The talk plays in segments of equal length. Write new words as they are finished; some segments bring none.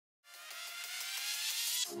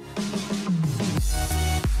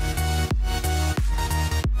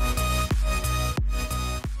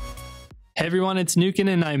Hey everyone, it's Nukin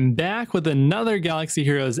and I'm back with another Galaxy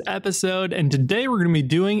Heroes episode, and today we're going to be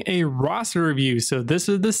doing a roster review. So this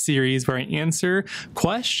is the series where I answer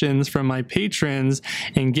questions from my patrons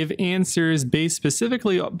and give answers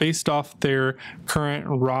specifically based off their current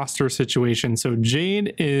roster situation. So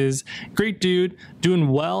Jade is a great dude, doing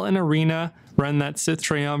well in Arena, run that Sith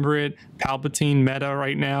Triumvirate Palpatine meta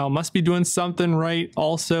right now. Must be doing something right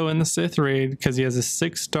also in the Sith raid because he has a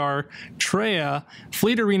 6-star Traya.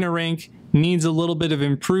 Fleet Arena rank needs a little bit of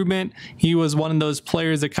improvement. He was one of those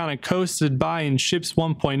players that kind of coasted by in Ships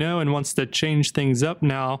 1.0 and wants to change things up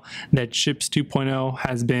now that Ships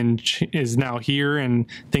 2.0 is now here and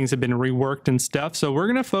things have been reworked and stuff. So we're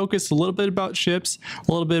going to focus a little bit about ships, a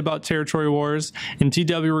little bit about territory wars. In TW,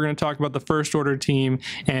 we're going to talk about the First Order team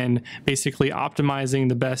and basically optimizing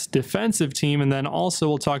the best defensive team. And then also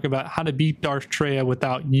we'll talk about how to beat Darth Traya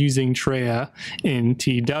without using Traya in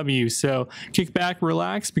TW. So kick back,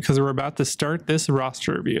 relax, because we're about to start this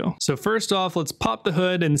roster review. So first off, let's pop the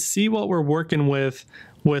hood and see what we're working with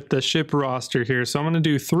the ship roster here. So I'm going to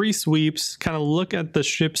do 3 sweeps, kind of look at the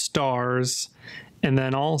ship stars, and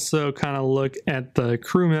then also kind of look at the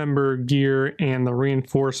crew member gear and the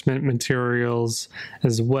reinforcement materials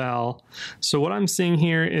as well. So what I'm seeing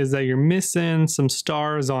here is that you're missing some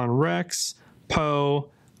stars on Rex,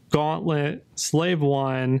 Poe, Gauntlet, Slave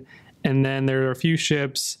 1, and then there are a few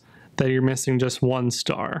ships that you're missing just 1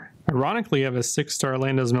 star. Ironically, you have a 6-star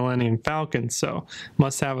Lando's Millennium Falcon, so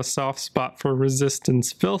must have a soft spot for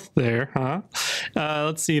Resistance Filth there, huh?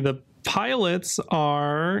 Let's see, the pilots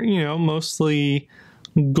are, mostly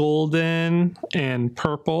golden and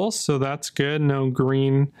purple, so that's good. No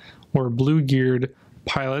green or blue geared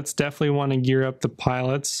pilots. Definitely want to gear up the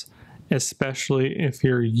pilots, especially if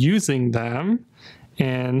you're using them.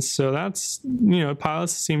 And so that's,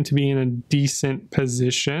 pilots seem to be in a decent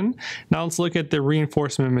position. Now let's look at the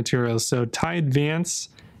reinforcement materials. So TIE Advance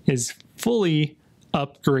is fully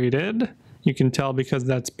upgraded. You can tell because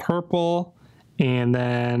that's purple. And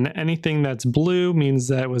then anything that's blue means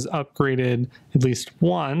that it was upgraded at least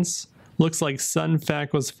once. Looks like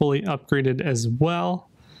Sunfac was fully upgraded as well.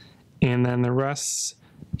 And then the rest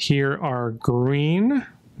here are green,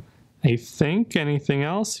 I think. Anything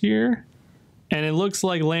else here? And it looks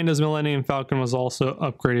like Lando's Millennium Falcon was also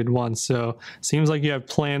upgraded once, so seems like you have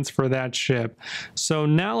plans for that ship. So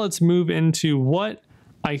now let's move into what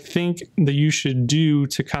I think that you should do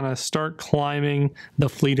to kind of start climbing the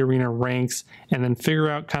Fleet Arena ranks and then figure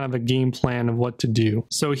out kind of a game plan of what to do.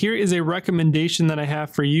 So here is a recommendation that I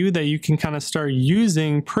have for you that you can kind of start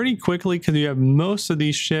using pretty quickly because you have most of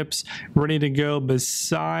these ships ready to go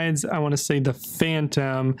besides, I want to say, the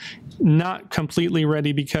Phantom. Not completely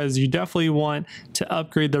ready because you definitely want to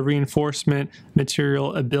upgrade the reinforcement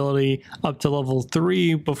material ability up to level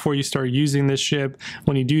 3 before you start using this ship.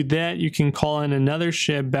 When you do that, you can call in another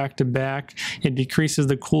ship back to back. It decreases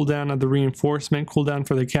the cooldown of the reinforcement cooldown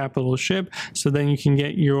for the capital ship, so then you can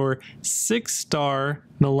get your 6-star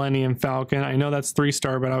Millennium Falcon. I know that's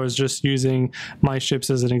 3-star, but I was just using my ships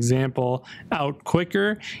as an example, out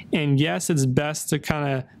quicker. And yes, it's best to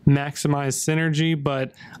kind of maximize synergy,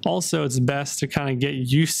 but also it's best to kind of get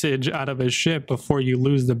usage out of a ship before you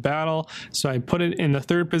lose the battle. So I put it in the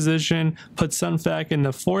 3rd position, put Sunfac in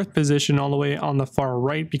the 4th position all the way on the far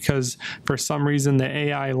right because for some reason the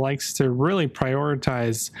AI likes to really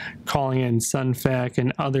prioritize calling in Sunfac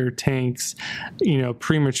and other tanks,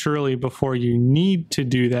 prematurely before you need to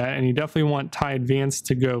do that. And you definitely want TIE Advance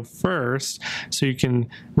to go first so you can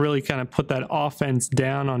really kind of put that offense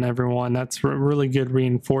down on everyone. That's really good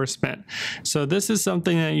reinforcement. So this is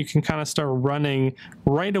something that you can kind of start running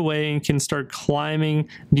right away and can start climbing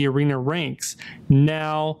the arena ranks.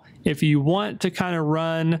 Now, if you want to kind of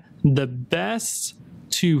run the best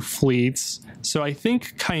 2 fleets, so I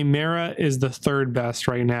think Chimera is the 3rd best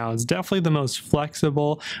right now. It's definitely the most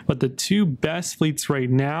flexible, but the 2 best fleets right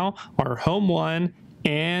now are Home 1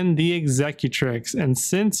 and the Executrix. And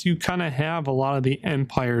since you kind of have a lot of the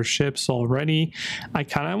Empire ships already, I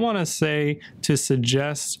kind of want to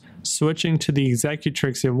suggest switching to the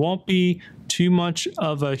Executrix. It won't be too much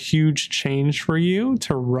of a huge change for you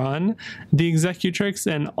to run the Executrix,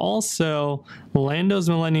 and also Lando's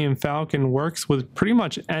Millennium Falcon works with pretty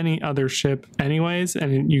much any other ship anyways,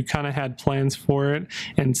 and you kind of had plans for it.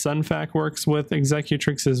 And Sunfac works with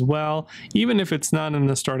Executrix as well, even if it's not in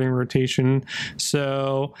the starting rotation.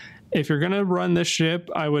 So if you're going to run this ship,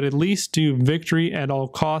 I would at least do victory at all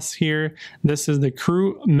costs here. This is the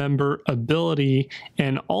crew member ability,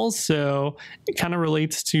 and also it kind of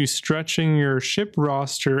relates to stretching your ship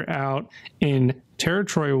roster out in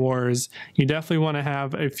Territory Wars, you definitely want to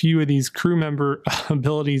have a few of these crew member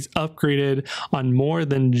abilities upgraded on more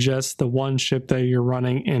than just the one ship that you're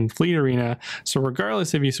running in Fleet Arena. So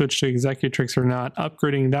regardless if you switch to Executrix or not,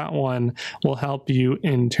 upgrading that one will help you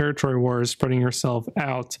in Territory Wars, spreading yourself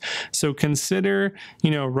out. So consider,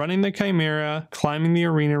 running the Chimera, climbing the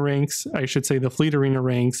arena ranks, I should say the Fleet Arena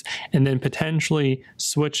ranks, and then potentially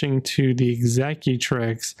switching to the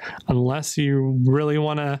Executrix, unless you really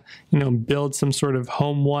want to, build some sort of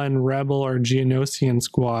Home One Rebel or Geonosian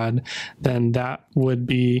squad. Then that would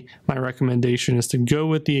be my recommendation, is to go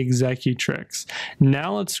with the Executrix.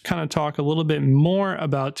 Now let's kind of talk a little bit more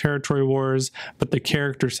about Territory Wars, but the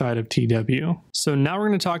character side of TW. So now we're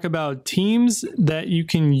going to talk about teams that you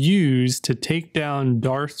can use to take down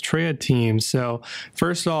Darth Traya teams. So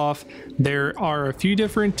first off, there are a few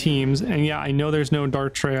different teams, and yeah, I know there's no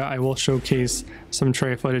Darth Traya. I will showcase some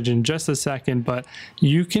Traya footage in just a second, but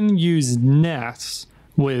you can use nests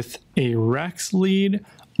with a Rex lead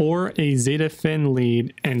or a Zeta Finn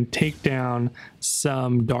lead and take down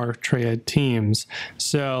some Darth Traya teams.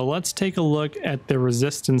 So let's take a look at the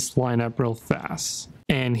Resistance lineup real fast.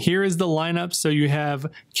 And here is the lineup. So you have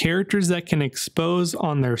characters that can expose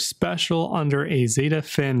on their special under a Zeta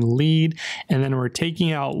Finn lead. And then we're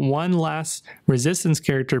taking out one last Resistance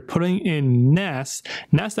character, putting in Ness.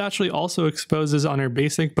 Ness actually also exposes on her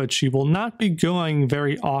basic, but she will not be going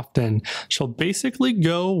very often. She'll basically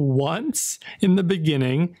go once in the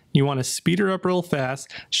beginning. You want to speed her up real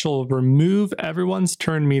fast. She'll remove everyone's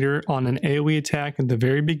turn meter on an AoE attack at the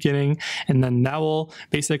very beginning, and then that will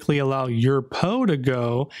basically allow your Poe to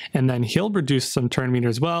go, and then he'll reduce some turn meter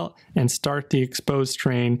as well and start the exposed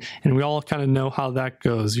train. And we all kind of know how that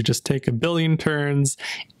goes. You just take a billion turns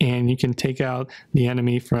and you can take out the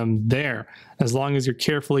enemy from there, as long as you're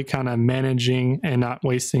carefully kind of managing and not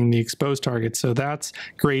wasting the exposed target. So that's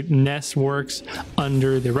great. Ness works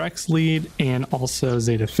under the Rex lead and also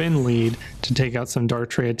Zeta Finn lead to take out some Darth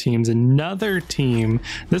Traya teams. Another team,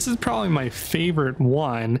 this is probably my favorite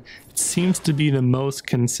one. It seems to be the most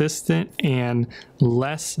consistent and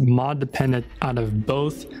less mod dependent out of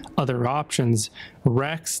both other options.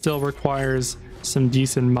 Rex still requires some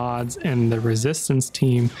decent mods, and the Resistance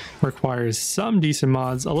team requires some decent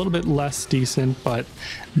mods, a little bit less decent, but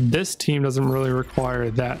this team doesn't really require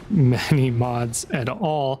that many mods at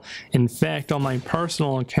all. In fact, on my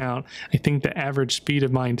personal account, I think the average speed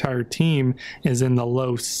of my entire team is in the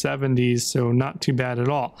low 70s, so not too bad at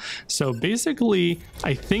all. So basically,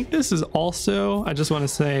 I think this is also, I just want to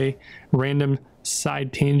say, random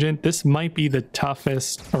side tangent, this might be the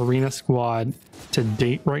toughest arena squad to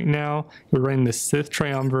date right now. We're running the Sith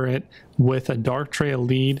Triumvirate with a Darth Traya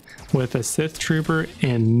lead with a Sith Trooper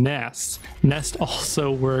and Nest. Nest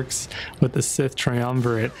also works with the Sith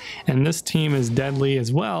Triumvirate, and this team is deadly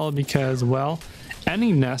as well because, well,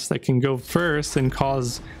 any Nest that can go first and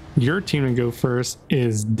cause your team to go first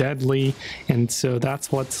is deadly, and so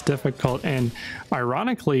that's what's difficult. And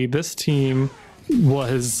ironically, this team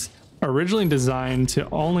was originally designed to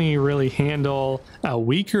only really handle a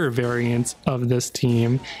weaker variant of this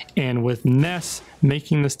team, and with Ness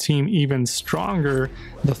making this team even stronger,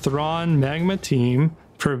 the Thrawn Magma team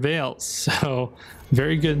prevails. So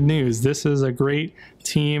very good news. This is a great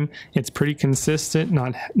team. It's pretty consistent,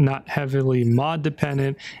 not heavily mod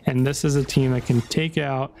dependent, and this is a team that can take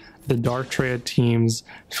out the Darth Traya teams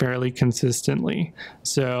fairly consistently.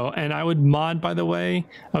 So, and I would mod, by the way,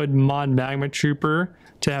 I would mod Magma Trooper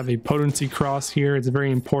to have a potency cross here. It's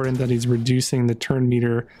very important that he's reducing the turn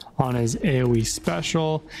meter on his AoE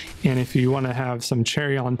special. And if you want to have some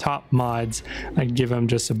cherry on top mods, I'd give him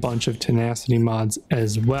just a bunch of tenacity mods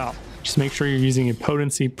as well. Just make sure you're using a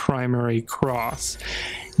potency primary cross.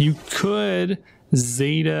 You could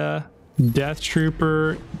Zeta Death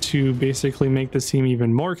Trooper to basically make the team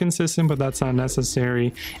even more consistent, but that's not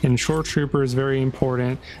necessary. And Shore Trooper is very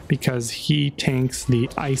important because he tanks the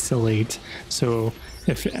isolate. So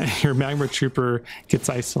if your Magma Trooper gets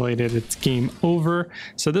isolated, it's game over.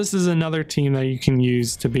 So this is another team that you can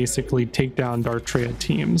use to basically take down Darth Traya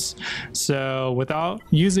teams. So without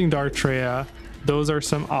using Darth Traya, those are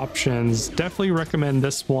some options. Definitely recommend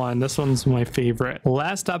this one. This one's my favorite.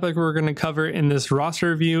 Last topic we're going to cover in this roster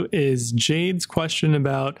review is Jade's question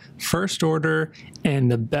about First Order and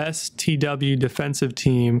the best TW defensive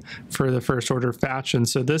team for the First Order faction.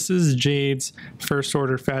 So this is Jade's First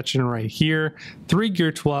Order faction right here. 3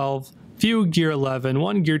 Gear 12, few Gear 11,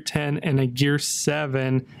 one Gear 10, and a Gear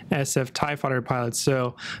 7 SF TIE Fighter pilot.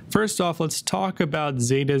 So first off, let's talk about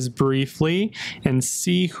Zetas briefly and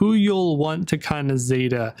see who you'll want to kind of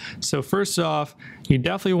Zeta. So first off, you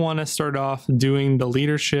definitely want to start off doing the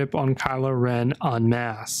leadership on Kylo Ren en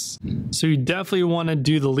masse. So you definitely want to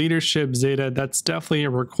do the leadership Zeta. That's definitely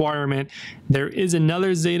a requirement. There is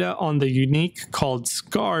another Zeta on the unique called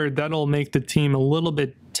Scarred that'll make the team a little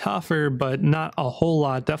bit tougher, but not a whole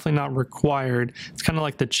lot. Definitely not required. It's kind of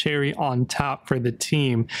like the cherry on top for the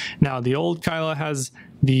team. Now the old Kylo has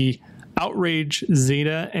the Outrage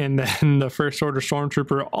Zeta, and then the First Order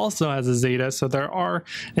Stormtrooper also has a Zeta, so there are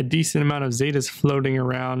a decent amount of Zetas floating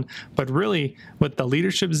around. But really, with the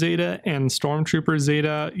Leadership Zeta and Stormtrooper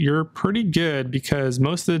Zeta, you're pretty good, because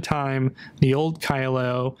most of the time the old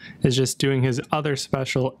Kylo is just doing his other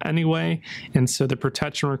special anyway, and so the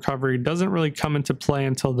protection recovery doesn't really come into play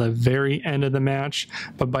until the very end of the match.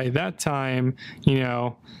 But by that time, you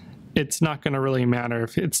know, it's not going to really matter.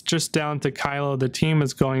 If it's just down to Kylo, the team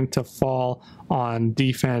is going to fall on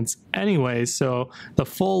defense anyway. So the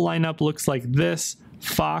full lineup looks like this: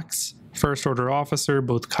 Fox, First Order Officer,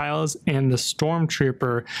 both Kylos, and the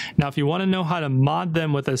Stormtrooper. Now, if you want to know how to mod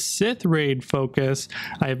them with a Sith Raid focus,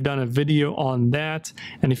 I have done a video on that.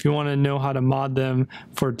 And if you want to know how to mod them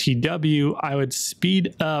for TW, I would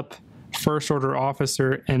speed up First Order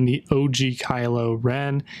Officer and the OG Kylo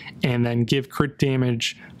Ren, and then give crit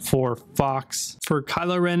damage for Fox. For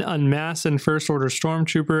Kylo Ren Unmasked and First Order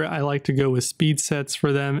Stormtrooper, I like to go with speed sets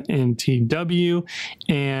for them in TW.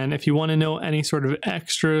 And if you want to know any sort of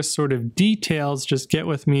extra sort of details, just get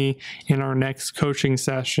with me in our next coaching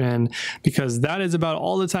session, because that is about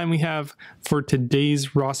all the time we have for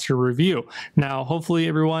today's roster review. Now, hopefully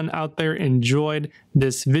everyone out there enjoyed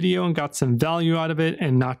this video and got some value out of it,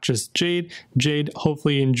 and not just Jade. Jade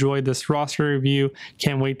hopefully enjoyed this roster review.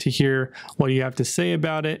 Can't wait to hear what you have to say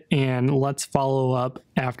about it, and let's follow up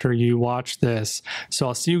after you watch this. So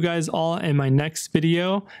I'll see you guys all in my next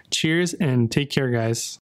video. Cheers and take care,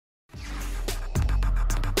 guys.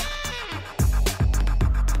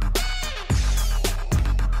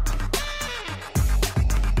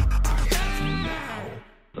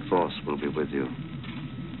 The Force will be with you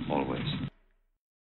always.